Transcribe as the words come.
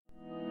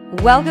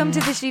Welcome to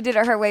the She Did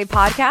It Her Way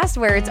podcast,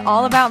 where it's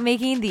all about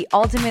making the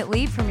ultimate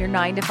leap from your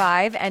 9 to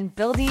 5 and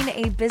building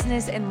a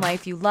business and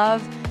life you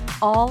love,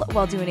 all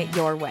while doing it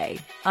your way.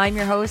 I'm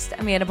your host,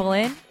 Amanda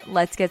Boleyn.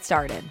 Let's get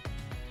started.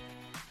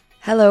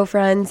 Hello,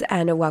 friends,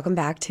 and welcome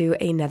back to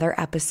another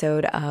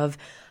episode of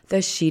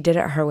the She Did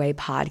It Her Way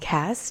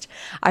podcast.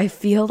 I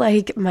feel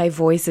like my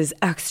voice is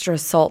extra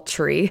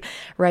sultry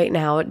right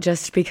now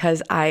just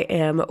because I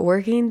am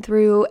working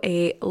through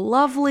a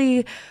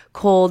lovely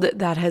cold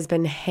that has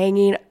been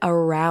hanging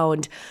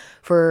around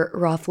for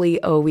roughly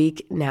a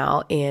week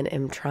now and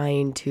am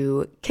trying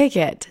to kick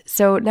it.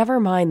 So never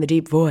mind the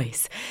deep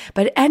voice.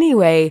 But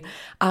anyway,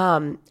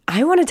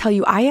 I want to tell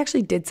you, I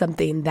actually did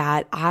something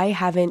that I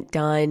haven't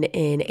done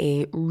in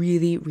a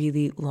really,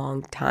 really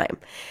long time.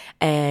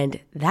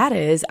 And that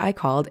is I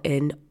called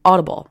an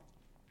audible,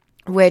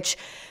 which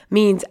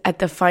means at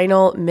the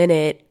final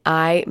minute,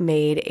 I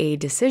made a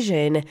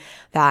decision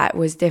that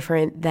was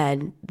different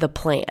than the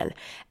plan.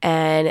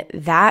 And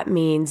that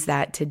means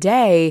that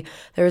today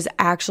there's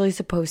actually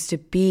supposed to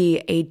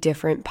be a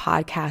different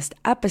podcast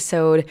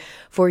episode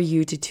for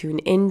you to tune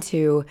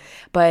into.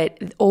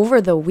 But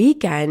over the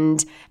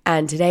weekend,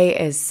 and today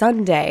is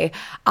Sunday,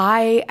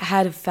 I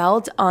had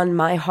felt on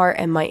my heart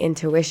and my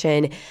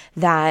intuition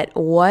that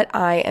what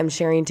I am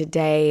sharing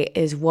today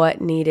is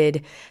what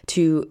needed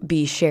to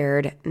be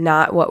shared,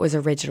 not what was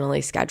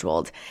originally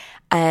scheduled.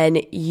 And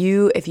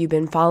if you've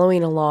been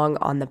following along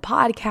on the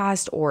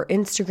podcast or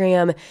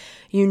Instagram,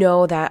 you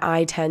know that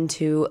I tend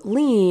to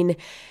lean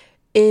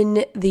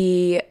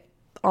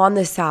on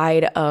the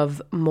side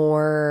of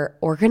more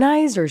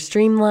organized or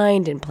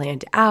streamlined and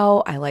planned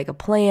out. I like a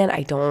plan.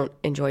 I don't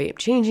enjoy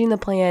changing the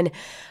plan.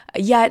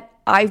 Yet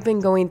I've been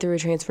going through a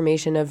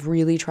transformation of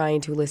really trying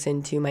to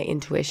listen to my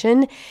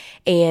intuition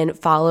and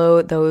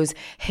follow those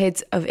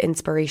hits of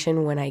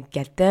inspiration when I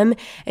get them.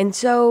 And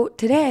so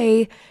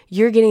today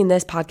you're getting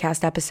this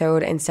podcast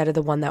episode instead of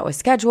the one that was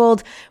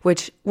scheduled,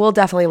 which will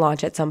definitely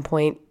launch at some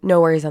point.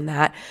 No worries on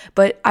that.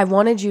 But I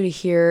wanted you to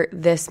hear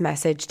this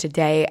message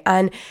today.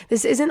 And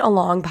this isn't a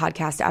long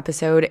podcast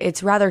episode.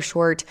 It's rather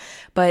short,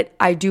 but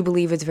I do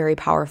believe it's very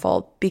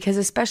powerful because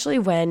especially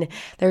when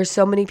there's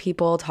so many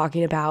people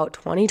talking about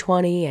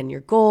 2020 and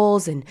your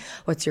goals and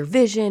what's your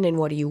vision and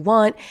what do you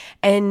want.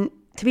 And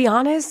to be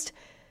honest,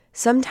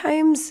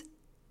 sometimes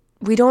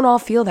we don't all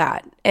feel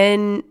that.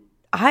 And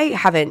I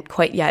haven't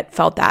quite yet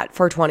felt that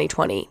for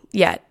 2020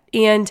 yet.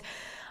 And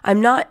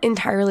I'm not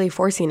entirely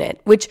forcing it,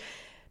 which,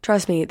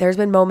 trust me, there's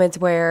been moments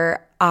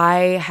where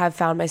I have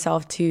found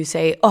myself to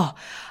say, oh,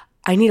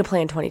 I need to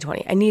plan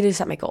 2020. I need to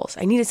set my goals.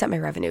 I need to set my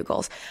revenue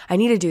goals. I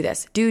need to do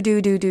this.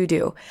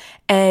 Do.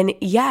 And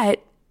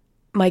yet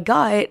my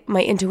gut,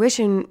 my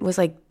intuition was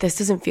like, this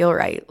doesn't feel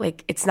right.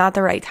 Like, it's not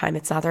the right time.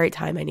 It's not the right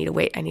time. I need to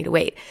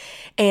wait.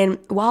 And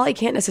while I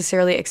can't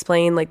necessarily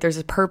explain, like, there's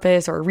a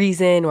purpose or a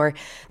reason, or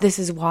this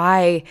is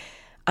why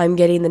I'm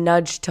getting the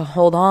nudge to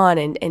hold on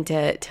and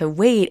to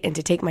wait and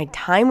to take my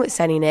time with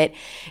setting it,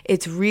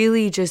 it's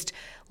really just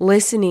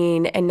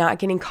listening and not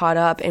getting caught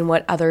up in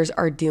what others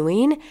are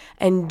doing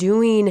and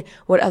doing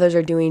what others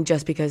are doing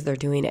just because they're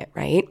doing it,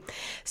 right?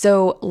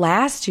 So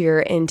last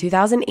year in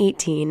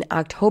 2018,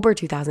 October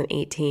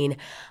 2018,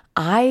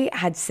 I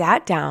had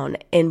sat down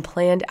and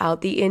planned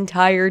out the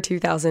entire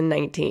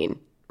 2019,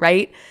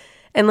 right?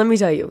 And let me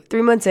tell you,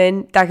 3 months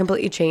in, that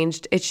completely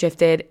changed. It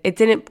shifted. It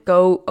didn't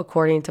go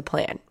according to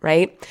plan,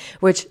 right?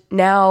 Which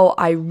now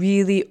I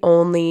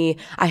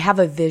have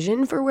a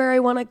vision for where I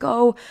want to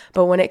go.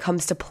 But when it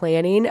comes to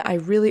planning, I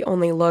really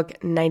only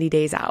look 90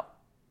 days out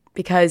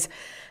because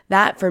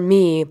that for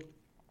me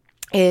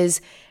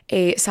is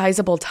a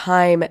sizable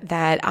time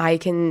that I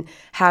can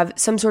have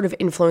some sort of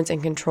influence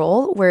and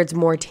control where it's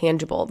more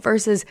tangible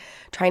versus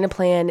trying to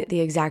plan the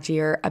exact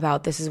year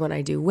about this is when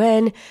I do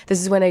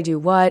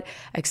what,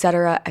 et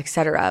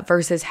cetera,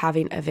 versus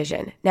having a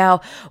vision. Now,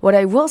 what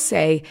I will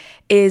say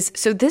is,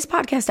 so this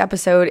podcast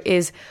episode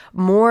is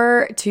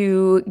more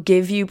to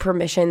give you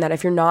permission that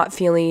if you're not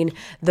feeling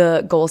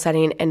the goal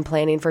setting and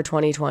planning for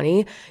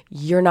 2020,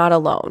 you're not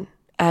alone,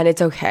 and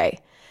it's okay.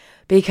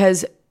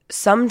 Because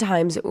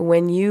sometimes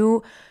when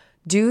you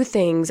do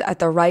things at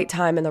the right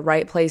time, in the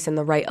right place, in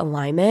the right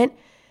alignment,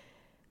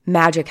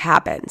 magic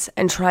happens.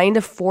 And trying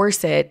to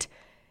force it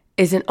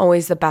isn't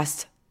always the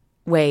best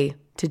way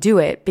to do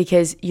it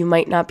because you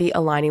might not be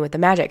aligning with the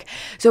magic.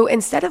 So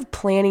instead of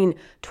planning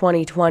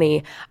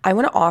 2020, I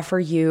want to offer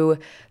you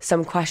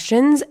some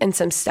questions and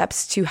some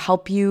steps to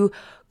help you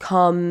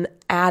come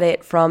at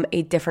it from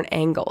a different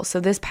angle.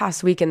 So this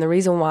past week, and the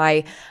reason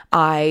why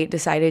I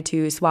decided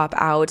to swap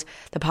out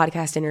the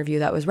podcast interview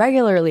that was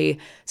regularly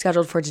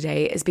scheduled for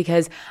today is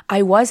because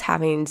I was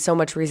having so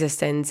much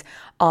resistance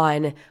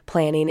on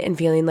planning and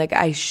feeling like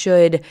I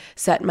should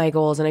set my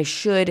goals and I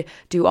should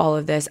do all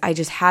of this. I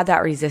just had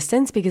that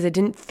resistance because it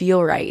didn't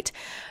feel right.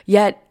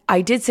 Yet I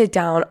did sit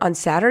down on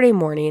Saturday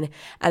morning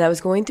and I was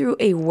going through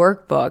a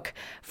workbook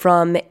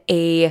from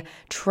a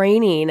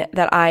training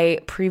that I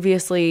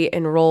previously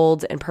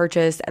enrolled and purchased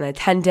purchased and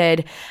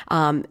attended.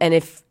 And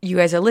if you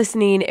guys are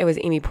listening, it was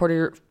Amy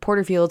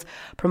Porterfield's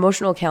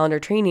promotional calendar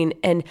training.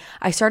 And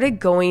I started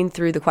going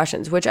through the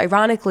questions, which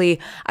ironically,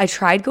 I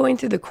tried going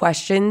through the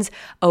questions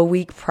a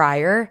week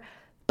prior,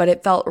 but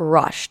it felt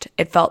rushed.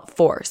 It felt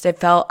forced. It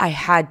felt I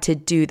had to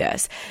do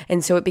this.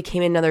 And so it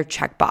became another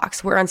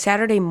checkbox where on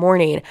Saturday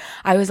morning,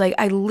 I was like,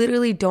 I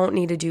literally don't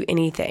need to do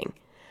anything.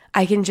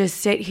 I can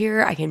just sit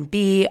here. I can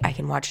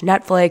watch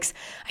Netflix.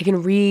 I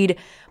can read,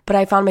 but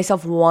I found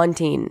myself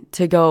wanting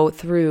to go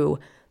through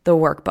the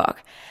workbook.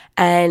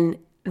 And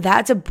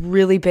that's a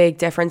really big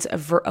difference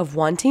of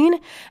wanting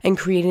and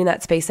creating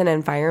that space and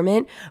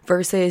environment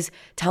versus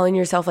telling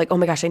yourself like, oh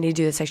my gosh, I need to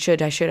do this. I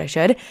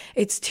should.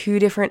 It's two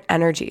different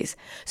energies.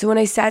 So when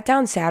I sat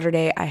down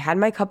Saturday, I had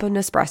my cup of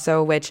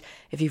Nespresso, which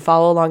if you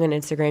follow along on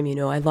Instagram, you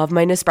know, I love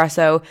my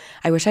Nespresso.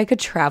 I wish I could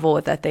travel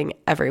with that thing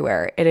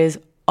everywhere. It is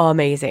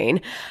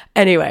amazing.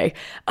 Anyway,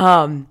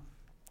 and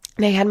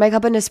I had my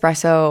cup of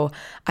Nespresso.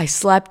 I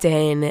slept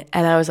in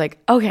and I was like,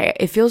 okay,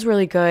 it feels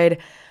really good.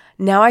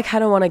 Now I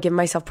kind of want to give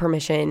myself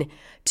permission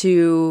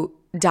to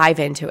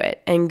dive into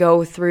it and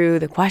go through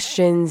the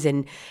questions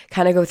and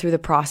kind of go through the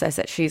process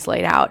that she's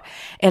laid out.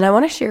 And I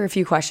want to share a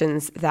few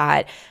questions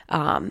that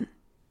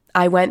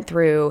I went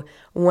through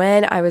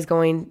when I was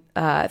going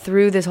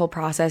through this whole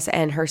process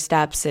and her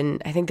steps. And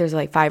I think there's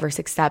like 5 or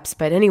 6 steps.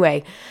 But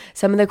anyway,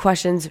 some of the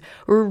questions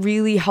were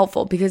really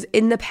helpful because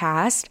in the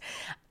past,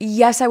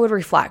 yes, I would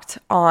reflect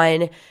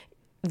on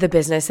the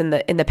business in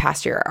the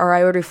past year, or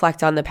I would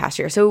reflect on the past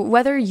year. So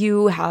whether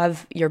you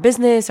have your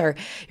business or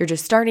you're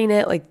just starting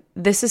it, like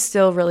this is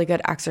still really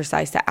good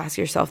exercise to ask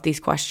yourself these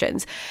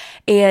questions.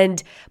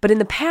 But in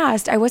the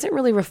past, I wasn't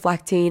really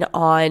reflecting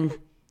on,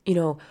 you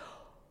know,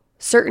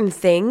 certain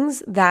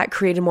things that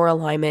created more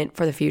alignment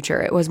for the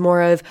future. It was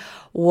more of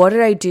what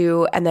did I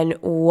do? And then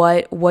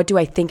what do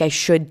I think I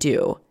should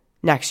do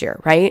next year,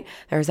 right?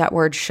 There's that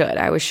word should.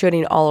 I was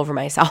shoulding all over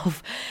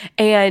myself.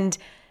 And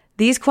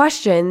these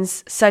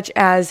questions, such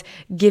as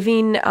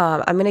giving,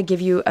 I'm going to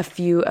give you a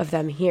few of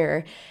them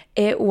here.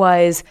 It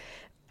was,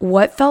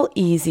 what felt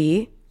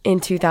easy in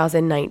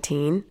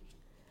 2019?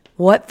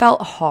 What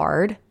felt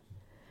hard?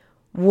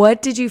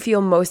 What did you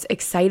feel most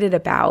excited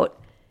about?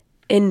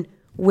 And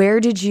where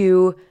did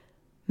you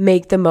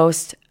make the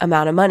most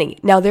amount of money?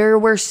 Now, there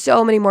were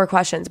so many more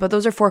questions, but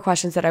those are 4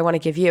 questions that I want to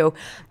give you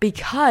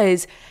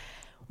because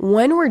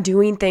when we're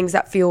doing things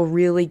that feel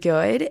really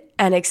good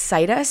and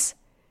excite us,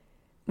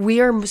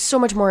 we are so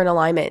much more in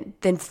alignment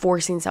than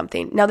forcing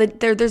something. Now,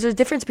 there's a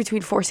difference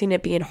between forcing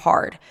it being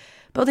hard.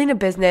 Building a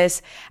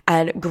business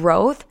and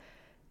growth,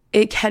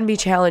 it can be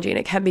challenging.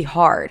 It can be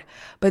hard.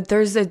 But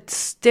there's a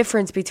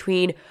difference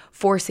between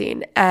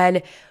forcing.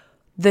 And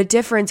the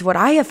difference, what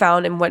I have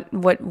found and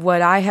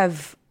what I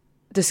have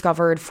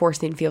discovered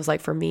forcing feels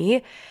like for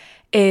me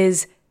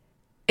is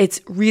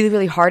it's really,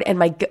 really hard. And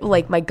my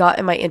gut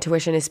and my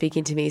intuition is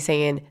speaking to me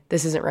saying,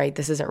 this isn't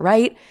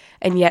right.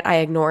 And yet I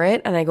ignore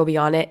it and I go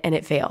beyond it and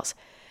it fails.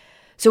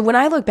 So when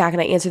I look back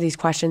and I answer these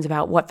questions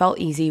about what felt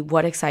easy,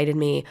 what excited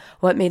me,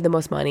 what made the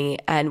most money,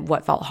 and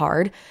what felt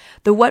hard,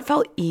 the what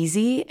felt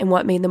easy and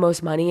what made the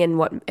most money and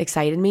what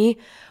excited me,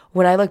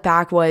 when I look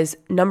back was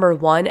number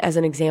 1, as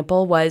an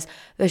example, was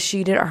the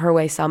She Did It Her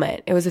Way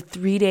Summit. It was a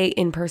 3-day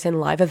in-person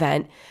live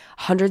event.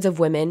 Hundreds of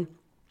women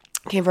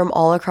came from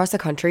all across the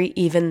country,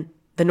 even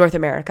the North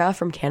America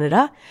from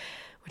Canada,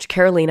 which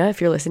Carolina,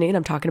 if you're listening,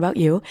 I'm talking about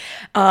you.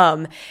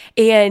 And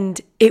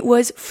it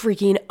was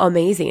freaking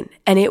amazing.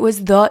 And it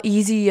was the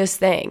easiest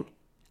thing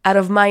out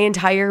of my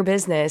entire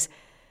business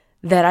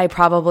that I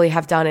probably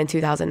have done in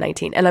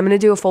 2019. And I'm going to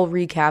do a full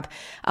recap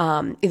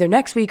either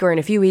next week or in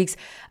a few weeks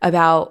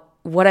about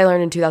what I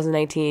learned in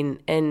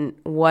 2019 and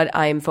what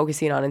I'm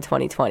focusing on in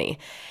 2020.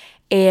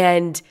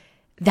 And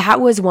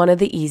that was one of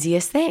the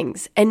easiest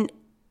things. And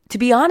to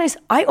be honest,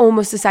 I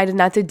almost decided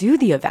not to do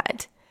the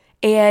event.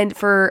 And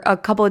for a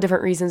couple of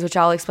different reasons, which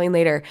I'll explain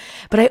later,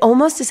 but I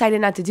almost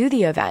decided not to do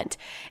the event.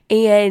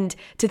 And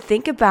to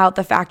think about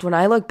the fact when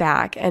I look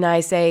back and I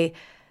say,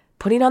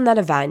 putting on that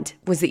event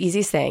was the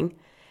easiest thing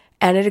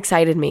and it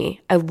excited me.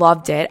 I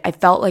loved it. I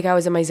felt like I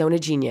was in my zone of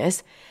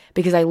genius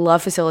because I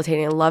love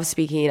facilitating, I love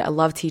speaking, I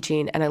love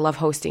teaching, and I love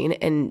hosting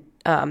and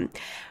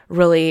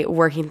really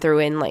working through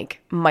and like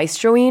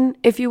maestroing,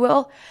 if you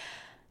will.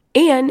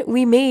 And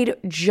we made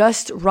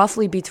just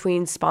roughly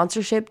between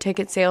sponsorship,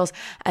 ticket sales,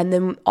 and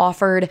then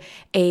offered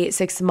a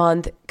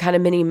 6-month kind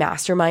of mini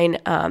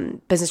mastermind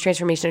business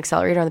transformation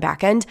accelerator on the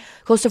back end,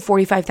 close to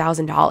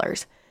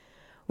 $45,000,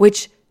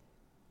 which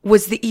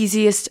was the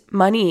easiest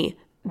money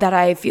that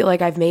I feel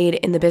like I've made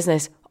in the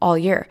business all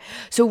year.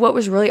 So what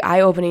was really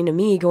eye-opening to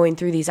me going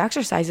through these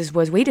exercises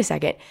was, wait a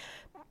second,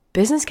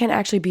 business can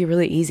actually be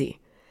really easy.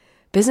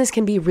 Business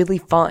can be really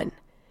fun.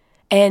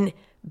 And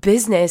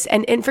business,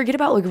 and forget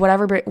about like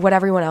what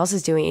everyone else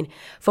is doing.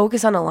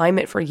 Focus on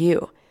alignment for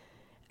you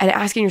and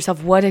asking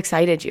yourself what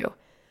excited you,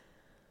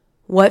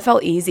 what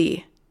felt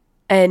easy,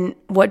 and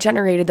what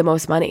generated the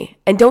most money.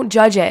 And don't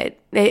judge it.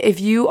 If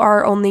you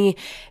are only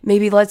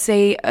maybe, let's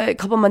say, a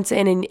couple months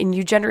in and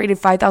you generated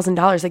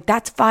 $5,000, like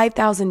that's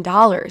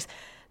 $5,000.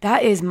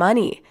 That is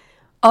money.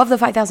 Of the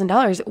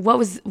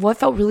 $5,000, what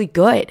felt really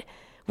good?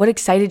 What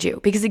excited you?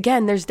 Because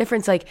again, there's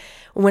difference. Like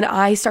when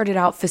I started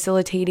out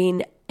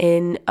facilitating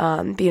in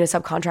being a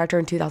subcontractor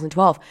in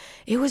 2012,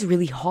 it was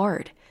really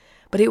hard,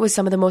 but it was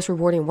some of the most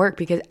rewarding work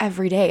because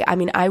every day,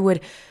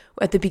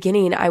 at the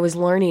beginning, I was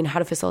learning how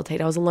to facilitate.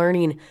 I was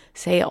learning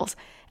sales,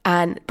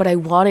 but I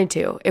wanted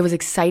to. It was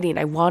exciting.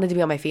 I wanted to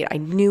be on my feet. I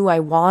knew I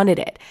wanted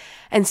it.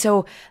 And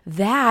so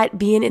that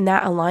being in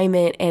that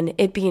alignment and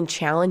it being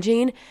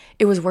challenging,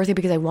 it was worth it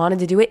because I wanted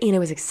to do it and it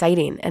was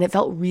exciting and it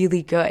felt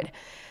really good.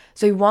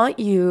 So I want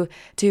you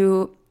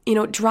to,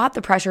 drop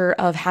the pressure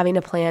of having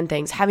to plan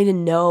things, having to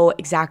know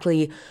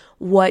exactly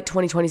what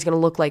 2020 is going to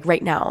look like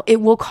right now.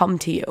 It will come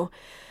to you.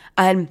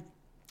 And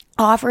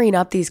offering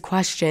up these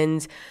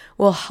questions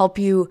will help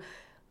you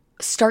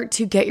start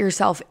to get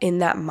yourself in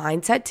that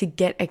mindset to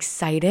get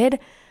excited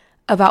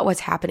about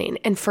what's happening.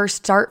 And first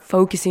start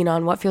focusing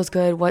on what feels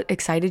good, what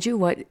excited you,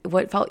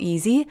 what felt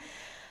easy,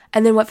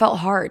 and then what felt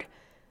hard.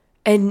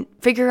 And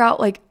figure out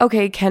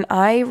okay, can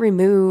I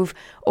remove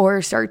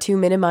or start to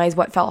minimize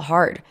what felt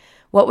hard?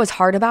 What was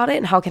hard about it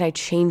and how can I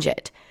change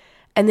it?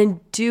 And then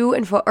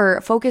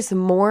focus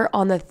more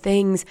on the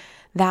things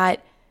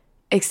that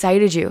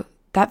excited you,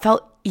 that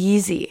felt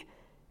easy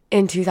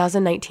in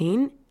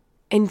 2019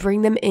 and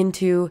bring them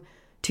into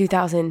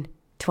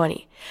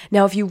 2020.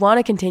 Now, if you want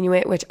to continue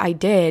it, which I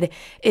did,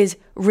 is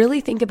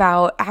really think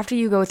about after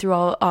you go through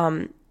all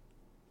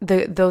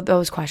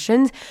those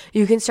questions,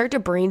 you can start to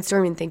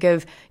brainstorm and think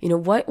of,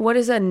 what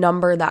is a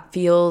number that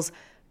feels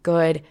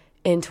good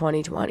in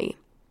 2020?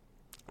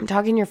 I'm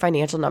talking your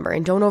financial number,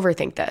 and don't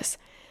overthink this.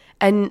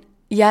 And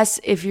yes,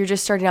 if you're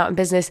just starting out in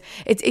business,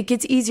 it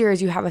gets easier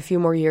as you have a few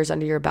more years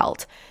under your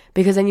belt,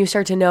 because then you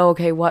start to know,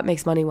 okay, what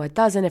makes money, what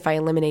doesn't? If I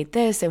eliminate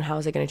this, and how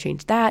is it going to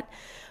change that?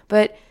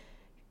 But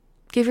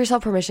give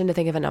yourself permission to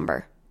think of a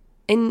number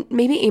and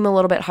maybe aim a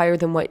little bit higher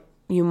than what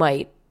you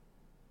might.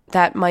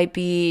 That might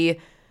be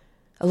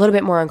a little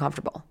bit more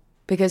uncomfortable,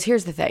 because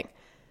here's the thing.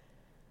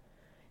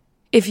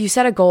 If you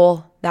set a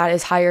goal that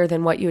is higher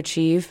than what you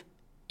achieve,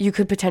 you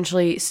could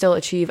potentially still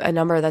achieve a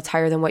number that's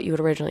higher than what you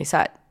had originally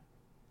set.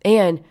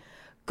 And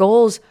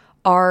goals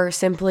are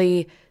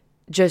simply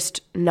just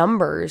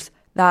numbers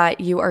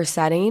that you are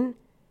setting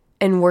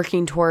and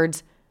working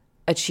towards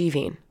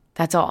achieving.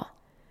 That's all.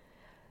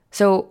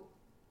 So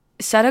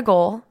set a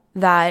goal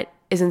that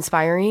is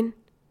inspiring,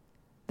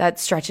 that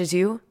stretches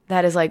you,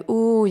 that is like,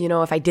 ooh,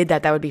 if I did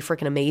that, that would be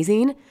freaking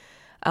amazing.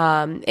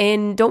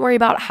 And don't worry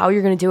about how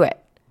you're going to do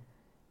it.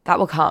 That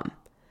will come.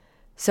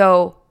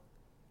 So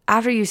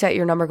after you set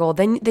your number goal,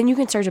 then you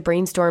can start to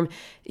brainstorm,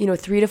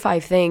 3 to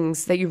 5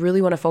 things that you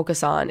really want to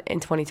focus on in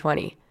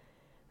 2020,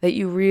 that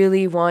you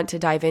really want to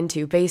dive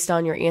into based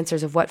on your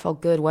answers of what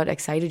felt good, what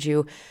excited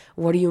you,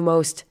 what are you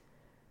most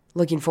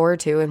looking forward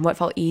to, and what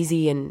felt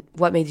easy and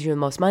what made you the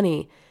most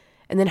money.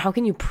 And then how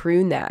can you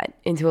prune that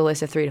into a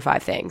list of 3 to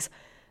 5 things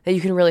that you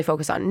can really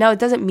focus on? Now, it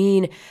doesn't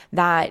mean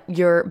that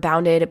you're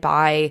bounded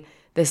by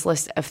this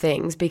list of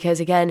things, because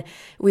again,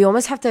 we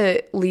almost have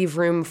to leave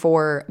room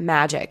for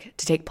magic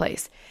to take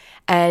place.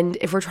 And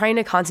if we're trying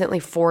to constantly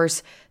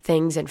force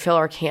things and fill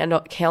our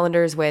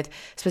calendars with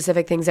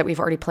specific things that we've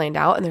already planned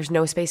out and there's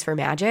no space for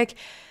magic,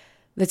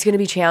 that's going to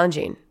be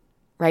challenging,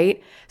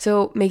 right?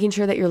 So making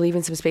sure that you're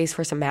leaving some space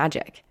for some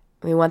magic.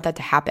 We want that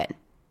to happen.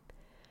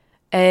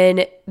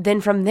 And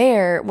then from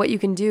there, what you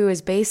can do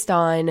is based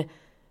on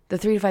the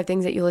 3 to 5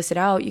 things that you listed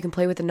out, you can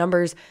play with the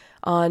numbers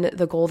on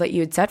the goal that you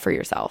had set for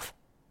yourself.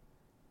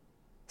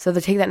 So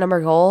take that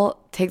number goal,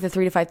 take the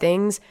 3 to 5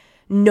 things,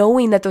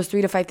 knowing that those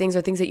 3 to 5 things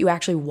are things that you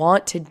actually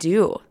want to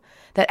do,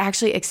 that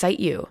actually excite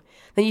you,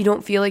 that you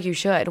don't feel like you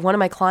should. One of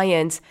my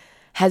clients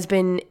has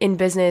been in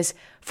business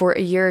for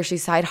a year.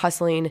 She's side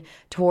hustling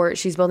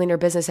she's building her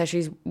business as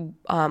she's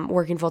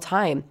working full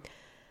time.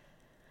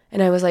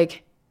 And I was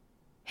like,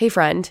 hey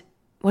friend,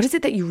 what is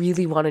it that you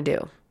really want to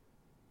do?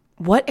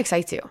 What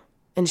excites you?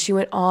 And she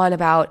went on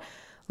about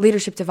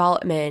leadership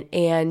development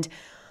and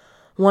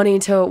wanting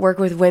to work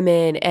with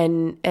women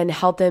and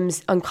help them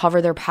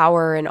uncover their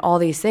power and all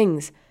these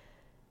things.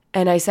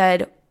 And I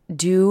said,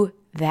 do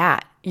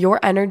that. Your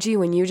energy,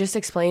 when you just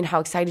explain how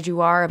excited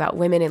you are about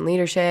women in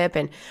leadership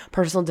and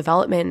personal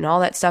development and all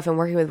that stuff and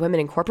working with women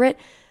in corporate,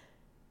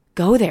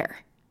 go there.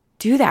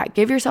 Do that.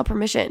 Give yourself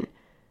permission.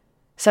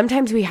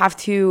 Sometimes we have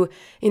to,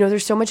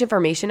 there's so much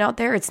information out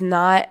there. It's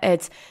not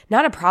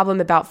a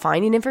problem about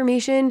finding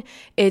information.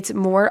 It's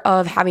more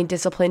of having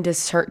discipline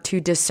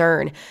to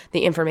discern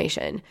the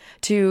information,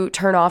 to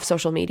turn off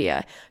social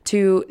media,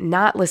 to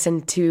not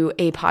listen to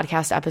a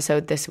podcast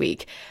episode this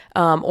week,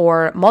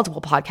 or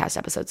multiple podcast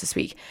episodes this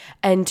week,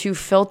 and to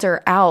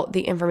filter out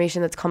the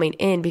information that's coming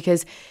in.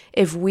 Because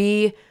if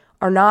we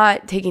are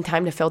not taking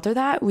time to filter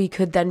that, we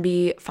could then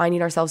be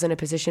finding ourselves in a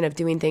position of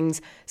doing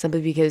things simply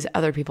because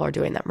other people are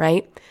doing them,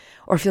 right?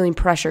 Or feeling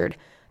pressured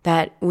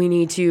that we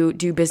need to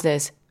do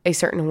business a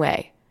certain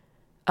way.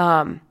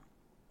 I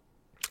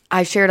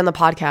shared on the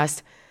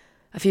podcast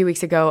a few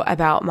weeks ago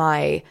about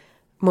my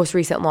most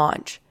recent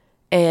launch,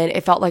 and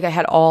it felt like I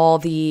had all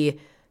the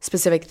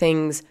specific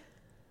things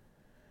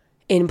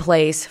in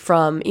place,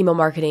 from email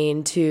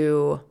marketing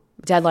to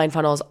deadline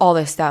funnels, all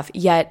this stuff.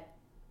 Yet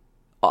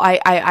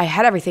I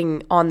had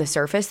everything on the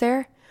surface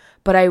there,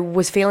 but I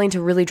was failing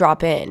to really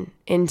drop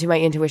into my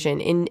intuition,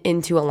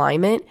 into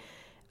alignment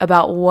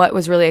about what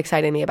was really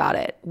exciting me about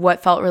it,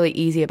 what felt really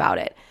easy about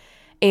it.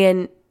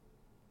 And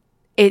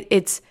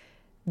it's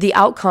the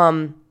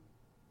outcome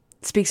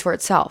speaks for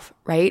itself,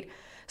 right?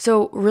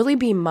 So really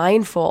be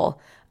mindful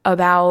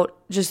about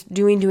just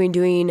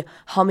doing,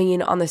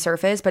 humming on the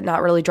surface, but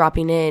not really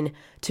dropping in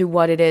to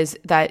what it is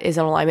that is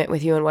in alignment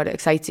with you and what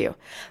excites you.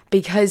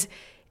 Because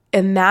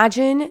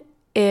imagine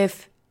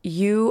if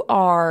you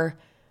are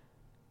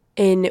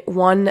in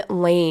one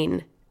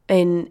lane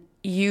and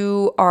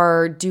you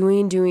are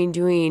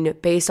doing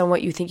based on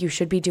what you think you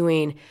should be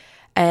doing,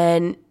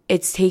 and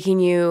it's taking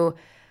you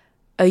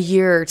a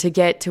year to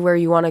get to where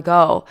you want to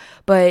go.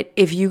 But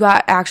if you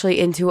got actually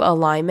into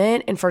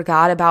alignment and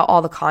forgot about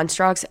all the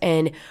constructs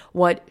and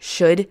what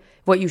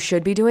you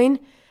should be doing,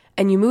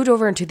 and you moved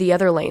over into the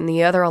other lane,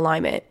 the other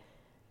alignment,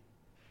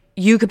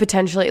 you could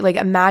potentially,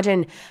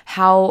 imagine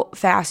how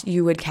fast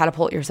you would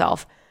catapult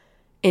yourself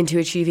into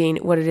achieving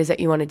what it is that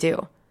you want to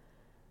do.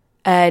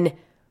 And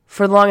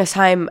for the longest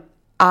time,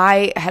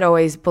 I had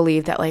always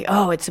believed that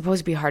it's supposed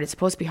to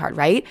be hard,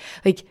 right?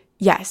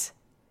 Yes,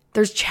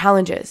 there's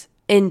challenges,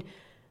 and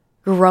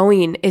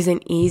growing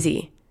isn't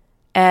easy,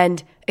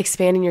 and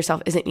expanding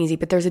yourself isn't easy,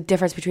 but there's a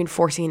difference between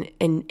forcing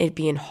and it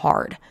being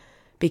hard,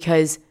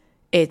 because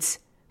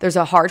there's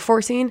a hard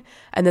forcing,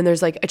 and then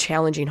there's a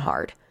challenging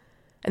hard.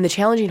 And the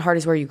challenging hard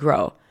is where you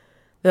grow.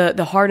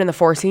 The hard and the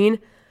forcing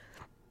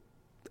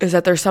is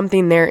that there's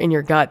something there in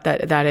your gut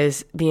that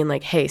is being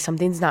hey,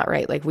 something's not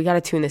right. We got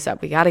to tune this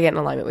up. We got to get in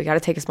alignment. We got to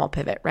take a small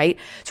pivot, right?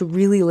 So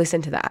really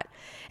listen to that.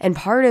 And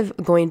part of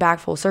going back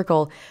full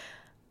circle,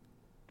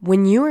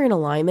 when you are in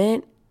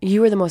alignment,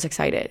 you are the most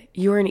excited.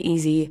 You are in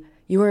easy.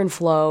 You are in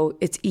flow.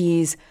 It's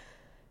ease.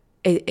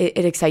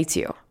 It excites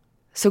you.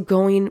 So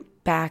going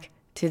back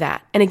to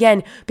that. And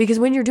again, because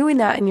when you're doing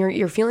that and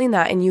you're feeling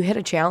that and you hit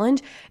a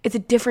challenge, it's a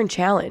different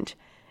challenge.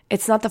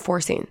 It's not the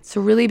forcing.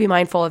 So really be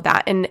mindful of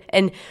that.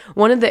 And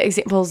one of the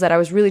examples that I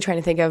was really trying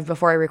to think of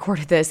before I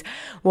recorded this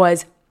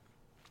was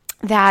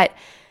that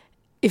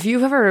if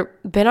you've ever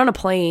been on a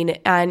plane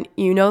and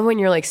when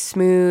you're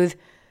smooth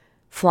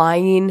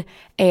flying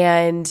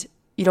and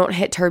you don't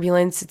hit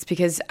turbulence, it's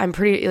because I'm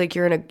pretty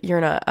you're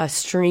in a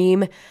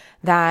stream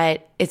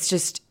that it's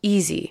just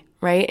easy,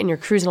 right? And you're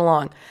cruising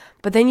along.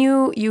 But then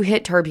you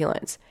hit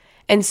turbulence.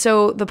 And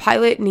so the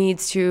pilot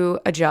needs to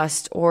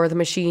adjust, or the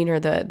machine or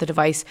the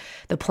device,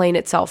 the plane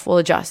itself will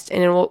adjust,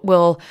 and it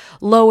will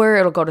lower.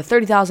 It'll go to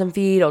 30,000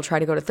 feet. It'll try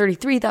to go to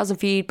 33,000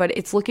 feet, but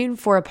it's looking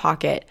for a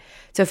pocket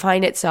to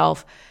find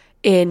itself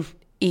in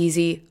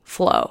easy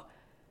flow.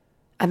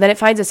 And then it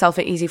finds itself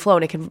in easy flow,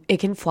 and it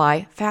can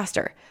fly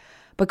faster.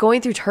 But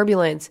going through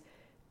turbulence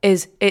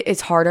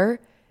it's harder.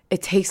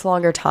 It takes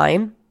longer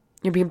time.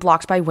 You're being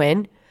blocked by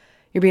wind.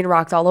 You're being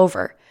rocked all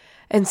over.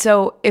 And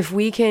so if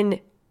we can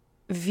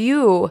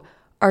view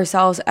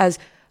ourselves as,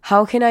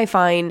 how can I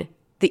find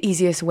the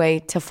easiest way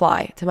to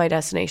fly to my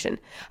destination?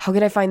 How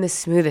can I find the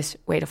smoothest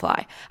way to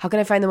fly? How can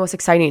I find the most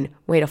exciting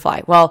way to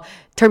fly? Well,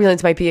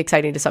 turbulence might be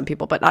exciting to some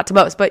people, but not to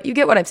most, but you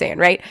get what I'm saying,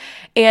 right?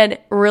 And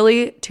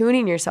really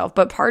tuning yourself.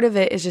 But part of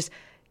it is just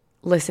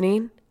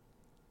listening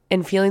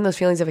and feeling those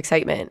feelings of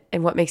excitement,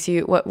 and what makes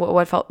you,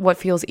 what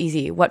feels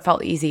easy, what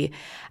felt easy,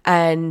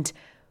 and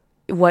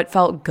what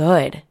felt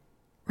good.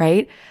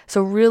 Right?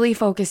 So really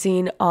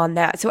focusing on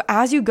that. So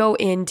as you go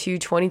into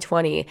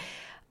 2020,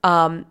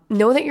 know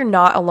that you're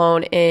not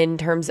alone in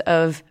terms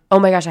of, oh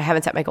my gosh, I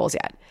haven't set my goals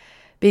yet,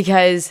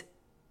 because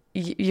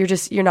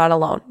you're not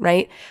alone,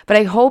 right? But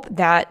I hope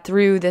that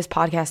through this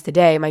podcast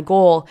today, my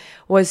goal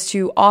was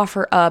to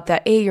offer up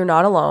that A, you're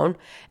not alone,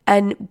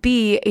 and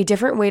B, a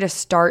different way to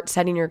start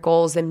setting your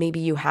goals than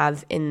maybe you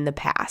have in the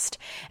past.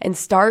 And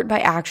start by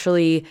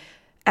actually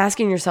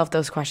asking yourself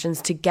those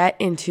questions to get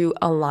into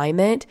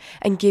alignment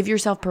and give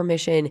yourself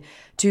permission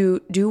to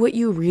do what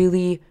you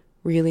really,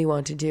 really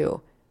want to do,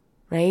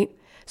 right?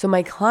 So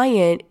my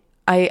client,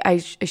 I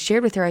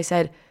shared with her, I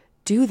said,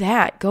 do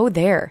that, go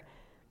there.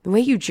 The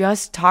way you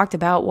just talked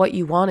about what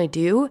you want to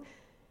do,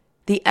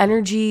 the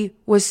energy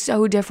was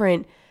so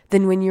different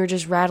than when you're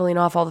just rattling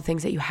off all the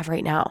things that you have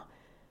right now.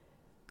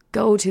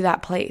 Go to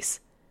that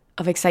place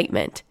of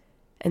excitement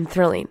and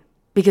thrilling,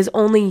 because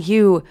only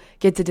you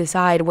get to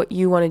decide what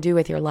you want to do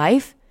with your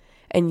life,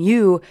 and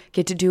you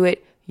get to do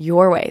it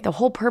your way. The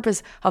whole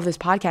purpose of this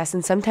podcast,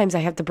 and sometimes I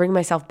have to bring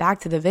myself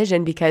back to the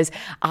vision, because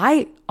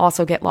I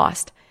also get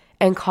lost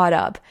and caught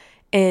up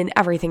in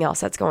everything else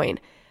that's going.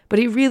 But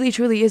it really,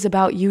 truly is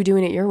about you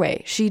doing it your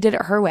way. She did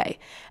it her way.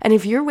 And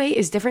if your way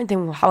is different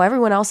than how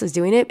everyone else is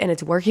doing it and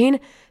it's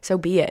working, so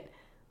be it.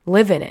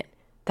 Live in it.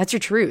 That's your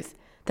truth.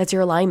 That's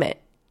your alignment.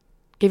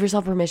 Give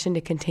yourself permission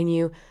to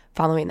continue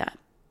following that.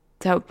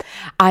 So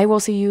I will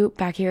see you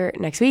back here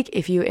next week.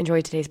 If you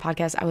enjoyed today's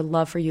podcast, I would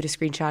love for you to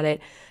screenshot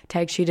it,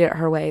 tag She Did It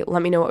Her Way.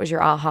 Let me know what was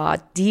your aha.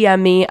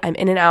 DM me. I'm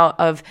in and out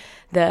of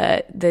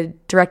the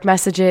direct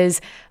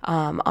messages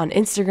on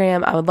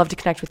Instagram. I would love to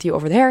connect with you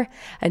over there.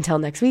 Until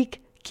next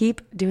week,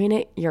 keep doing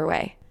it your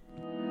way.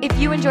 If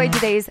you enjoyed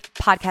today's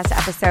podcast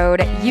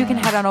episode, you can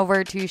head on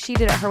over to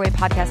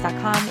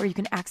shediditherwaypodcast.com where you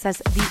can access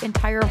the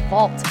entire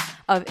vault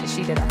of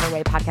She Did It Her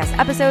Way podcast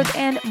episodes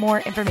and more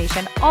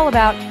information all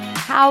about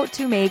how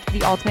to make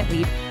the ultimate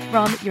leap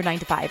from your 9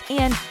 to 5.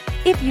 And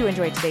if you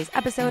enjoyed today's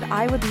episode,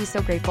 I would be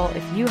so grateful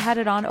if you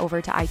headed on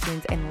over to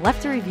iTunes and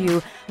left a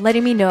review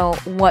letting me know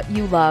what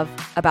you love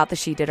about the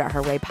She Did It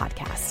Her Way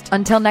podcast.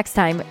 Until next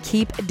time,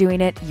 keep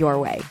doing it your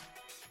way.